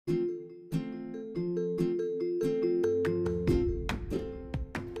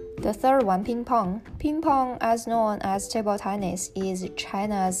The third one, ping pong. Ping pong, as known as table tennis, is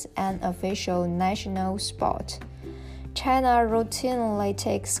China's unofficial national sport. China routinely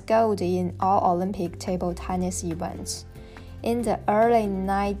takes gold in all Olympic table tennis events. In the early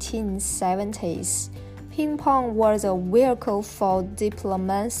 1970s, ping pong was a vehicle for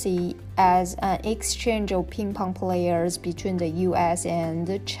diplomacy as an exchange of ping pong players between the US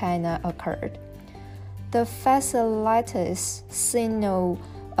and China occurred. The facilities signaled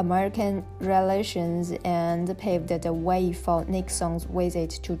American relations and paved the way for Nixon's visit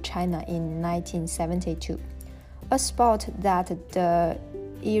to China in 1972, a sport that the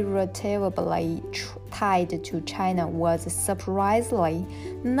irretrievably tied to China was surprisingly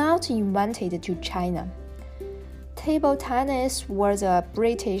not invented to China. Table tennis was a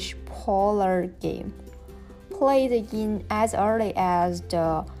British parlor game, played in as early as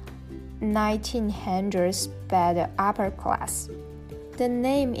the 1900s by the upper class. The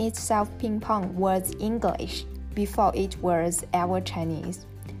name itself, ping pong, was English before it was ever Chinese,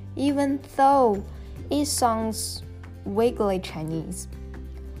 even though it sounds vaguely Chinese.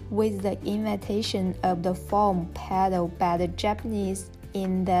 With the invention of the form paddle by the Japanese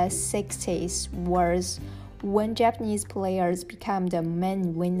in the 60s was when Japanese players became the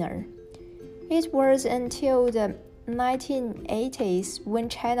main winner. It was until the 1980s when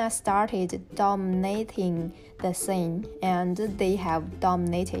China started dominating the scene, and they have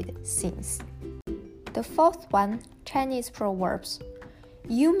dominated since. The fourth one, Chinese proverbs.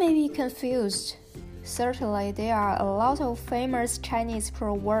 You may be confused. Certainly, there are a lot of famous Chinese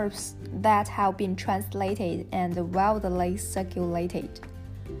proverbs that have been translated and widely circulated.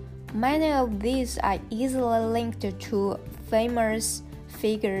 Many of these are easily linked to famous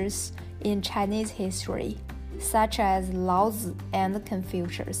figures in Chinese history, such as Lao Tzu and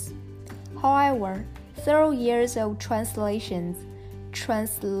Confucius. However, through years of translations,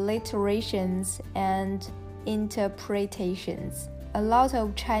 transliterations, and interpretations, a lot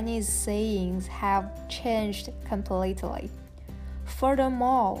of Chinese sayings have changed completely.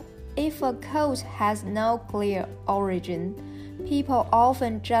 Furthermore, if a quote has no clear origin, people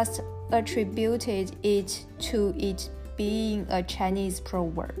often just attributed it to it being a Chinese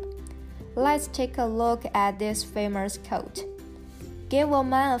proverb. Let's take a look at this famous quote. Give a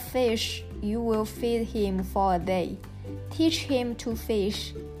man a fish, you will feed him for a day. Teach him to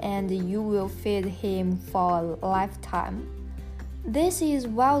fish, and you will feed him for a lifetime. This is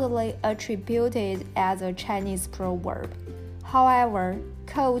widely attributed as a Chinese proverb. However,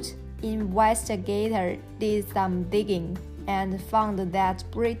 quote investigator did some digging and found that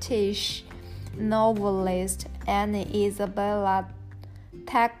British novelist Anne Isabella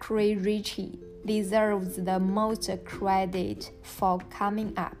Thackeray Ritchie deserves the most credit for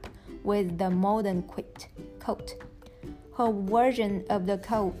coming up with the modern quote. Her version of the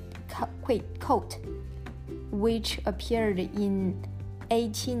quote, which appeared in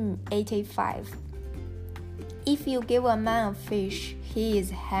 1885. If you give a man a fish, he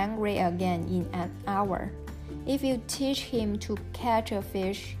is hungry again in an hour. If you teach him to catch a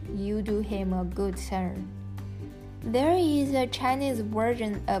fish, you do him a good turn. There is a Chinese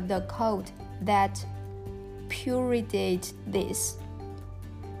version of the quote that parodies this.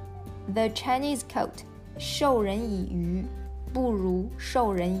 The Chinese quote, 授人以鱼，不如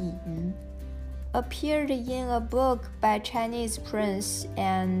授人以渔, appeared in a book by Chinese prince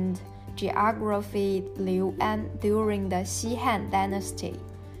and geographer Liu An during the Xihan dynasty.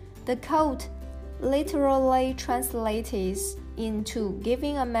 The quote literally translates into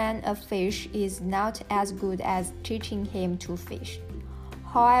giving a man a fish is not as good as teaching him to fish.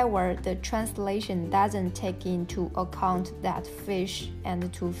 However, the translation doesn't take into account that fish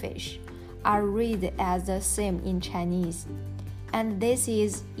and to fish are read as the same in Chinese, and this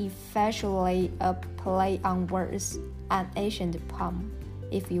is effectively a play on words, an ancient poem,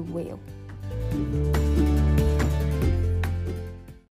 if you will.